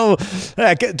 Do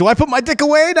I put my dick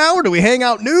away now, or do we hang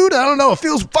out nude? I don't know. It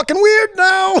feels fucking weird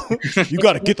now. You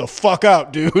got to get the fuck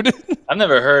out, dude. I've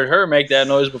never heard her make that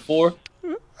noise before.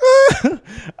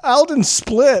 Alden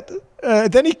split.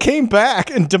 Then he came back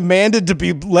and demanded to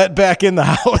be let back in the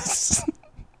house.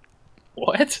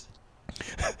 What?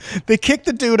 They kicked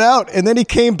the dude out, and then he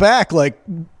came back, like,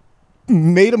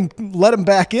 let him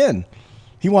back in.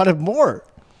 He wanted more.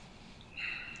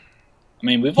 I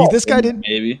mean, we've all this guy didn't.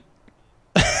 Maybe.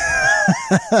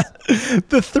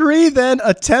 The three then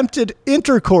attempted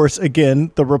intercourse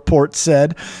again, the report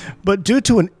said, but due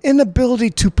to an inability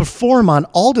to perform on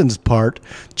Alden's part,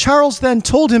 Charles then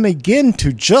told him again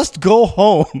to just go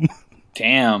home.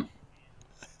 Damn.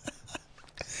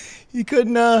 He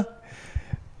couldn't.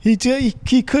 He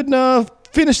couldn't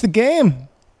finish the game.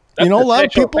 That's a lot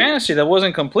of people. Fantasy that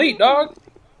wasn't complete, dog.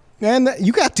 Man,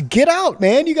 you got to get out,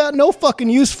 man. You got no fucking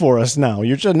use for us now.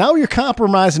 You're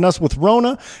compromising us with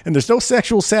Rona, and there's no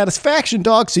sexual satisfaction,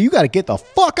 dog. So you got to get the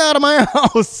fuck out of my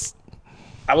house.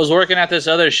 I was working at this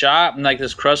other shop, and like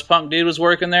this crust punk dude was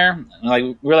working there. And, like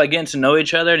we were like getting to know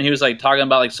each other, and he was like talking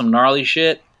about like some gnarly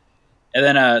shit. And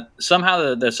then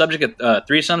somehow the subject of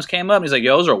threesomes came up. And he's like,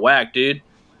 "Yo, those are whack, dude."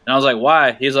 And I was like,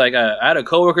 "Why?" He's like, "I had a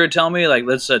coworker tell me like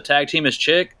let's tag team his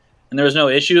chick." And there was no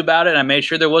issue about it. And I made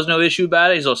sure there was no issue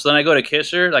about it. So then I go to kiss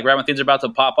her, like right when things are about to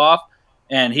pop off,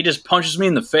 and he just punches me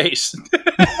in the face.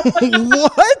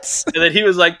 What? And then he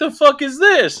was like, "The fuck is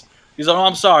this?" He's like, "Oh,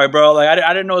 I'm sorry, bro. Like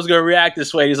I didn't know I was gonna react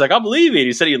this way." He's like, "I'm leaving."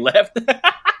 He said he left.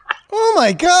 Oh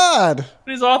my god.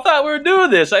 He's like, "I thought we were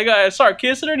doing this." I start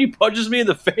kissing her, and he punches me in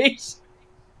the face.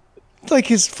 Like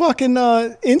his fucking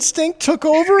instinct took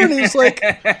over, and he's like,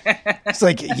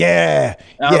 yeah.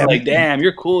 I was like, "Damn,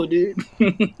 you're cool, dude."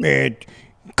 Man,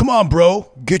 come on,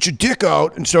 bro. Get your dick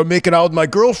out and start making out with my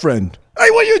girlfriend.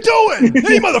 Hey, what you doing?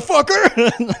 Hey, motherfucker.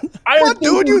 I didn't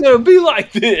think you were going to be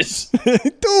like this.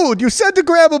 Dude, you said to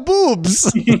grab a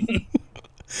boobs.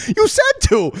 You said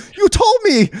to. You told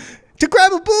me to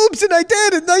grab a boobs, and I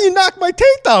did, and then you knocked my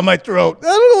teeth down my throat. I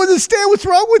don't understand what's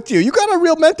wrong with you. You got a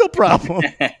real mental problem.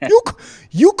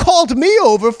 You called me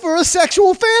over for a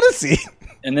sexual fantasy.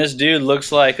 And this dude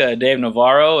looks like Dave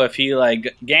Navarro if he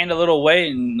like gained a little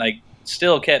weight and like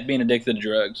still kept being addicted to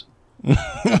drugs.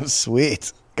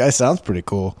 Sweet. Guy sounds pretty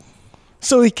cool.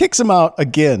 So he kicks him out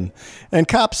again, and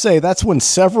cops say that's when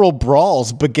several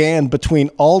brawls began between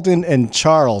Alden and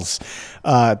Charles.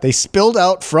 They spilled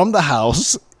out from the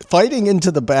house, fighting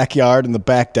into the backyard and the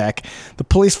back deck. The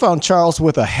police found Charles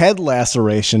with a head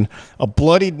laceration, a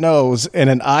bloodied nose, and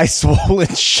an eye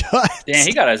swollen shut. Damn,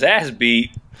 he got his ass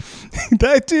beat.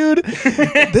 That dude,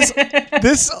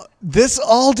 this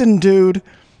Alden dude,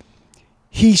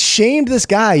 he shamed this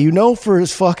guy, for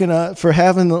his fucking for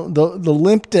having the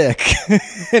limp dick,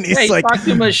 and he's like, "Talk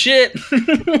too much shit."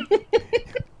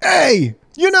 Hey,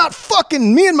 you're not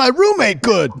fucking me and my roommate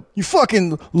good. You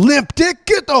fucking limp dick,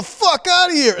 get the fuck out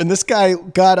of here. And this guy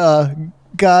got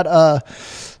got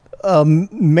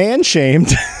man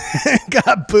shamed,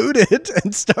 got booted,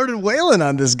 and started wailing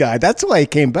on this guy. That's why he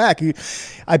came back.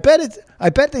 I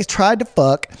bet they tried to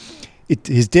fuck.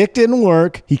 His dick didn't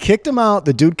work. He kicked him out.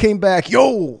 The dude came back.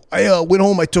 Yo, I went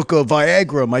home. I took a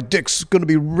Viagra. My dick's going to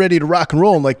be ready to rock and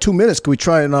roll in like 2 minutes. Can we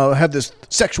try and have this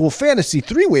sexual fantasy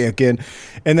three-way again?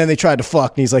 And then they tried to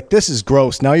fuck. And he's like, this is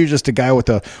gross. Now you're just a guy with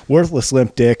a worthless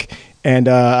limp dick. And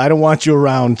I don't want you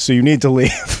around, so you need to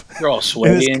leave. You're all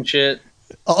sweaty and shit.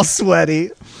 All sweaty.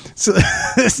 So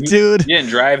this dude. You didn't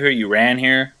drive here. You ran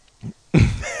here.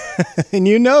 And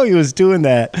you know he was doing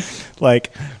that.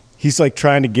 Like, he's like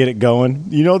trying to get it going.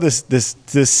 You know, this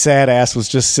sad ass was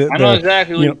just sitting there. I know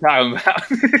exactly what you're talking about.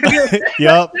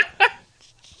 Yep.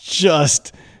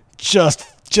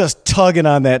 Just tugging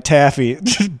on that taffy.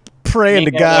 Just praying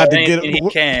to God to get it. He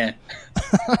can.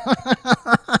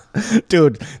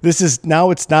 Dude,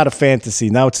 it's not a fantasy.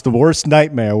 Now it's the worst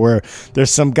nightmare where there's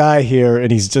some guy here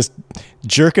and he's just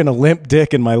jerking a limp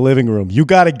dick in my living room. You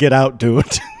got to get out, dude.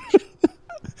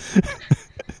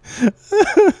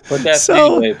 Put that thing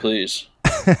away, please.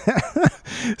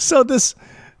 So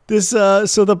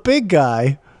so the big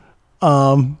guy,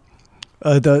 the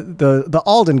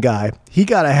Alden guy, he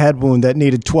got a head wound that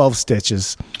needed 12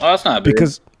 stitches. Oh, that's not big.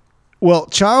 Because, well,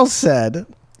 Charles said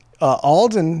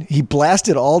he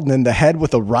blasted Alden in the head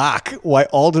with a rock while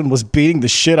Alden was beating the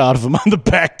shit out of him on the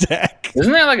back deck.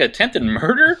 Isn't that like attempted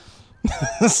murder?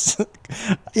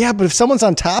 Yeah, but if someone's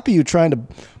on top of you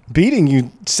beating you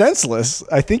senseless,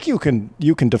 I think you can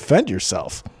defend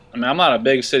yourself. I mean, I'm not a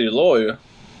big city lawyer.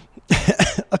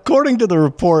 According to the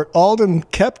report, Alden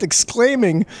kept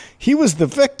exclaiming he was the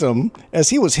victim as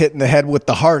he was hit in the head with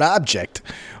the hard object.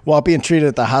 While being treated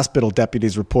at the hospital,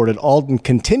 deputies reported Alden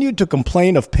continued to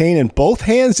complain of pain in both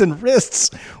hands and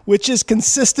wrists, which is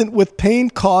consistent with pain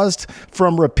caused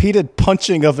from repeated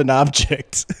punching of an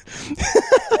object.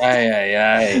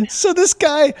 Aye. So this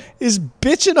guy is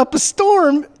bitching up a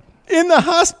storm in the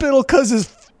hospital because his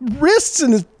wrists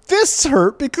and his fists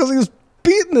hurt because he was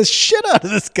beating the shit out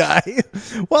of this guy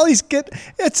while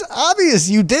it's obvious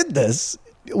you did this.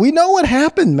 We know what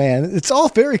happened, man. It's all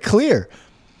very clear.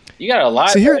 You gotta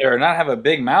lie or not have a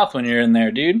big mouth when you're in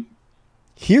there, dude.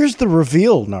 Here's the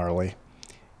reveal, gnarly,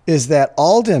 is that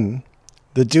Alden,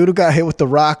 the dude who got hit with the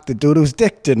rock, the dude whose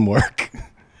dick didn't work,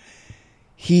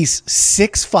 he's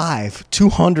 6'5",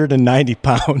 290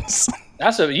 pounds.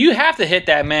 You have to hit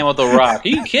that man with a rock. Are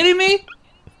you kidding me?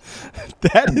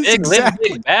 That is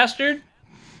big bastard.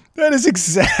 That is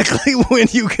exactly when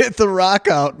you get the rock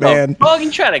out, man. Oh,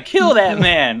 you try to kill that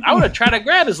man. I would have tried to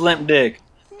grab his limp dick.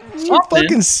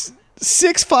 Fucking 6'5",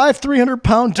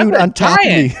 300-pound dude on top of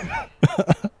me.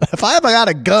 If I ever got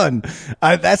a gun,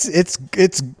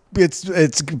 it's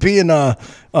being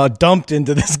dumped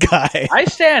into this guy. I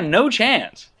stand no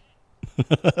chance.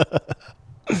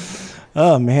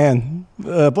 Oh man,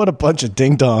 what a bunch of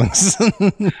ding dongs.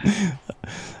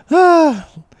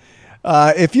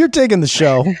 If you're digging the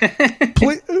show,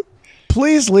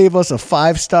 please leave us a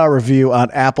 5-star review on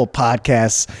Apple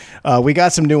Podcasts. We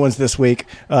got some new ones this week.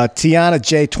 Tiana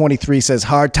J23 says,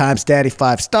 hard times, daddy,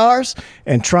 5 stars.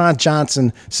 And Tron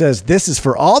Johnson says, this is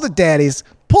for all the daddies.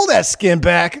 Pull that skin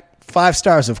back. 5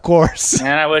 stars, of course.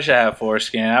 Man, I wish I had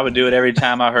foreskin. I would do it every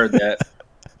time I heard that.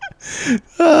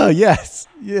 Yes.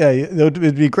 Yeah,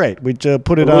 it'd be great. We'd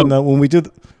put it on when we do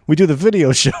the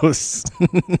video shows.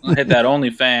 I'll hit that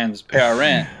OnlyFans, pay our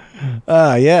rent.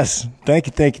 Yes.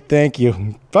 Thank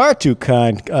you. Far too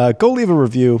kind. Go leave a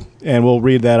review, and we'll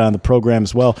read that on the program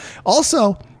as well.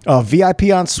 Also,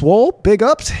 VIP on Swole, big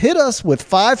ups, hit us with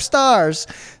 5 stars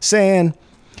saying,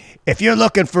 if you're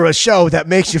looking for a show that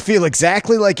makes you feel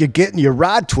exactly like you're getting your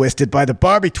rod twisted by the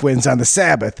Barbie twins on the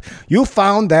Sabbath, you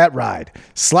found that ride.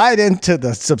 Slide into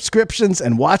the subscriptions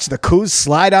and watch the coos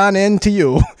slide on into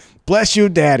you. Bless you,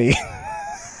 Daddy.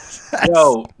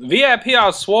 Yo, VIP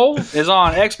on Swole is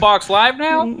on Xbox Live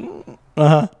now?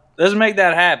 Uh-huh. Let's make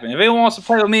that happen. If anyone wants to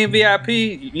play with me in VIP,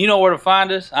 you know where to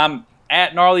find us. I'm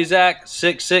at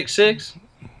GnarlyZach666. Let's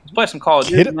play some Call of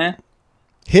Duty, man.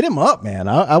 Hit him up, man.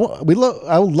 I would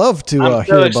love to I'm hear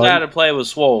so about excited to play with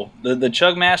Swole. The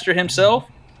Chug Master himself.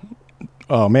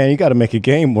 Oh, man, you got to make a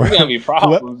game where there's going to be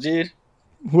problems, dude.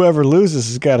 Whoever loses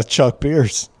has got to chug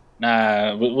beers.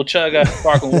 Nah, we'll chug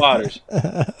sparkling waters.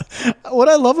 What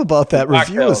I love about that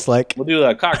review is like... We'll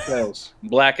do cocktails.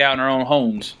 Black out in our own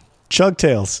homes. Chug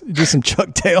tails. Do some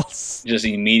chug tails. Just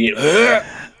immediate...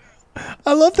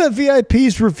 I love that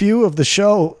VIP's review of the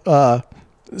show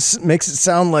makes it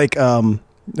sound like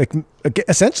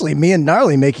essentially me and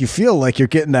Gnarly make you feel like you're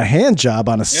getting a hand job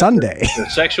on a Sunday. The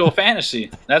sexual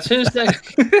fantasy. That's his thing.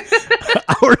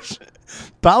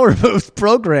 Power Moves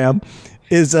program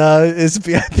is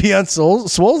VIP on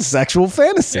Swole's sexual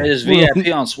fantasy. Yeah, this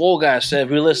VIP on Swole guy said if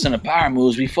we listen to Power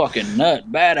Moves, we fucking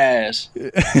nut badass.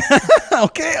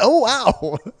 Okay. Oh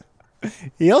wow.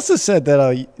 He also said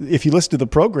that if you listen to the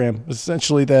program,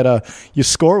 essentially that you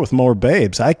score with more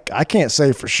babes. I can't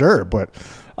say for sure, but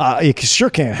you sure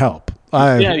can't help.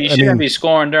 You shouldn't be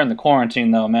scoring during the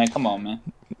quarantine, though, man. Come on, man.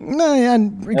 No, yeah,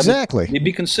 exactly. You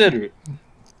be considerate.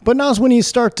 But now is when you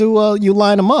start to you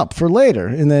line them up for later,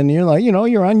 and then you're like,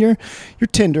 you're on your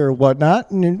Tinder or whatnot,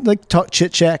 and you're like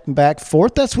chit chatting back and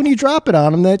forth. That's when you drop it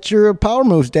on them that you're a Power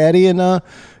Moves daddy, and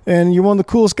you're one of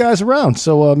the coolest guys around.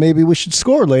 So maybe we should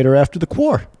score later after the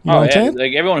quar. You know what I'm saying?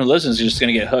 Like everyone who listens is just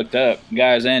gonna get hooked up,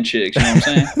 guys and chicks. You know what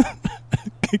I'm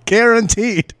saying?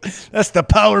 Guaranteed. That's the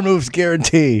Power Moves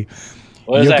guarantee.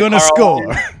 You're gonna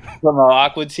score. From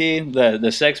Aqua Teen,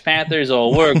 the Sex Panthers,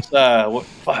 or works.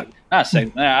 Fuck. Not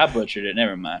sex. Nah, I butchered it.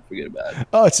 Never mind. Forget about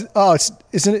it.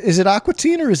 Is it Aqua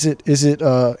Teen or is it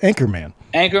Anchorman?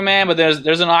 Anchorman, but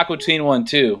there's an Aqua Teen one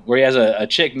too, where he has a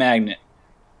chick magnet.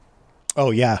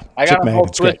 Oh yeah, I got them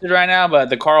both twisted right now, but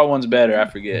the Carl one's better. I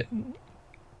forget.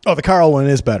 Oh, the Carl one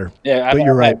is better. Yeah, but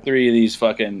you're right. Had 3 of these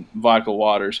fucking vodka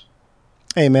waters.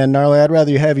 Hey man, Gnarly, I'd rather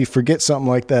you have you forget something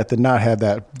like that than not have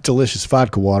that delicious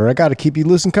vodka water. I got to keep you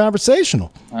loose and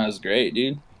conversational. That was great,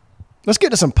 dude. Let's get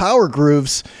to some power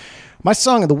grooves. My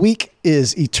song of the week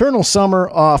is Eternal Summer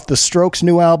off the Strokes'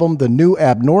 new album, The New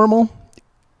Abnormal.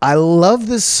 I love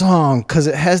this song because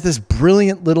it has this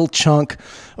brilliant little chunk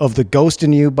of The Ghost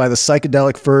in You by the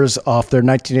Psychedelic Furs off their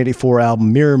 1984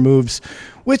 album Mirror Moves,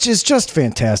 which is just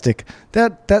fantastic.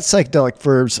 That Psychedelic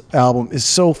Furs album is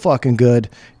so fucking good,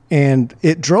 and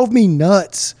it drove me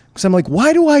nuts because I'm like,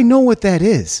 why do I know what that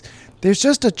is? There's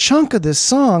just a chunk of this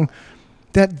song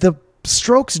that the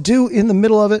Strokes do in the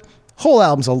middle of it. Whole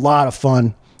album's a lot of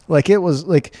fun. Like, it was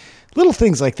like little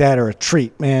things like that are a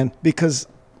treat, man, because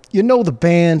you know the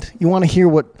band, you want to hear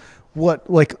what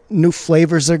like new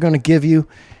flavors they're going to give you,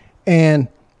 and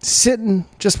sitting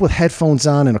just with headphones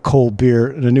on and a cold beer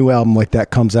and a new album like that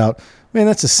comes out, man,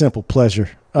 that's a simple pleasure.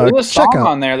 There's a song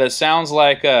on there that sounds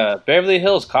like Beverly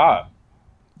Hills Cop.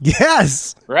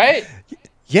 Yes. Right?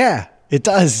 Yeah, it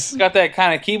does. It's got that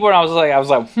kind of keyboard. I was like,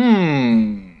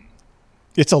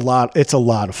 It's a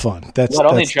lot of fun. That's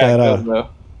only track goes, though.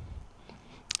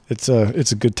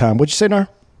 It's a good time. What'd you say, Nar?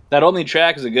 That only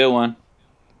track is a good one.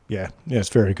 Yeah, it's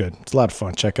very good. It's a lot of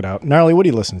fun. Check it out. Gnarly, what are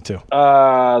you listening to?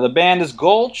 The band is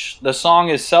Gulch. The song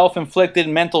is Self-Inflicted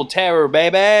Mental Terror,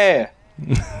 baby.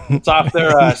 It's off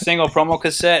their single promo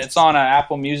cassette. It's on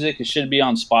Apple Music. It should be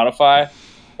on Spotify.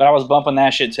 But I was bumping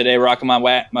that shit today, rocking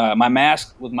my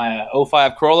mask with my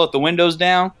 05 Corolla with the windows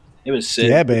down. It was sick.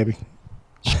 Yeah, baby.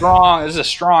 Strong. There's a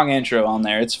strong intro on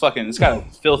there. It's got a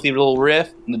filthy little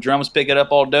riff, and the drums pick it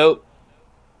up all dope.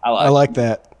 I like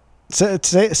that. Say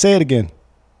it again.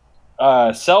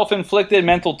 Self-Inflicted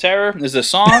Mental Terror is a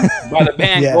song by the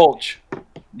band Gulch.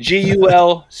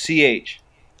 Gulch.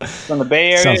 From the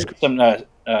Bay Area. Some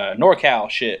NorCal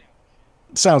shit.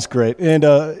 Sounds great. And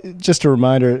just a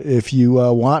reminder, if you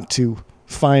want to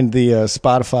find the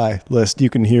Spotify list,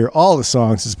 you can hear all the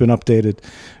songs. It's been updated,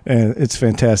 and it's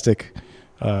fantastic.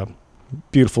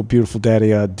 Beautiful, beautiful daddy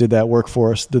did that work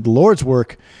for us, did the Lord's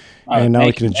work, and now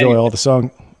we can enjoy all the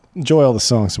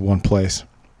songs in one place.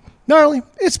 Gnarly,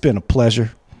 it's been a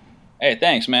pleasure. Hey,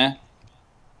 thanks, man.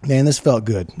 Man, this felt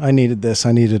good. I needed this.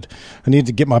 I needed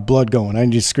to get my blood going. I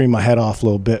need to scream my head off a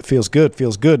little bit. Feels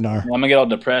good, Nar. I'm gonna get all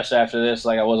depressed after this,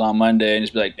 like I was on Monday, and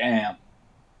just be like, damn.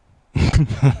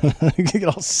 You get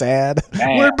all sad.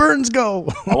 Damn. Where'd Burns go?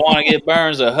 I want to give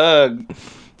Burns a hug.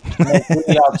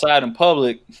 Outside in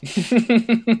public.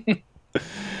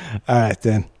 All right,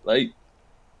 then. Like,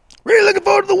 really looking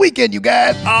forward to the weekend, you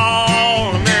guys.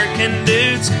 All American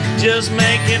dudes just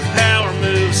making power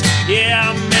moves.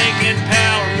 Yeah, I'm making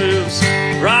power moves.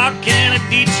 Rocking a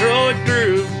Detroit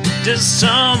groove. Just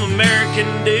some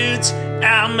American dudes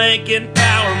out making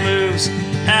power moves.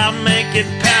 Out making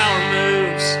power moves.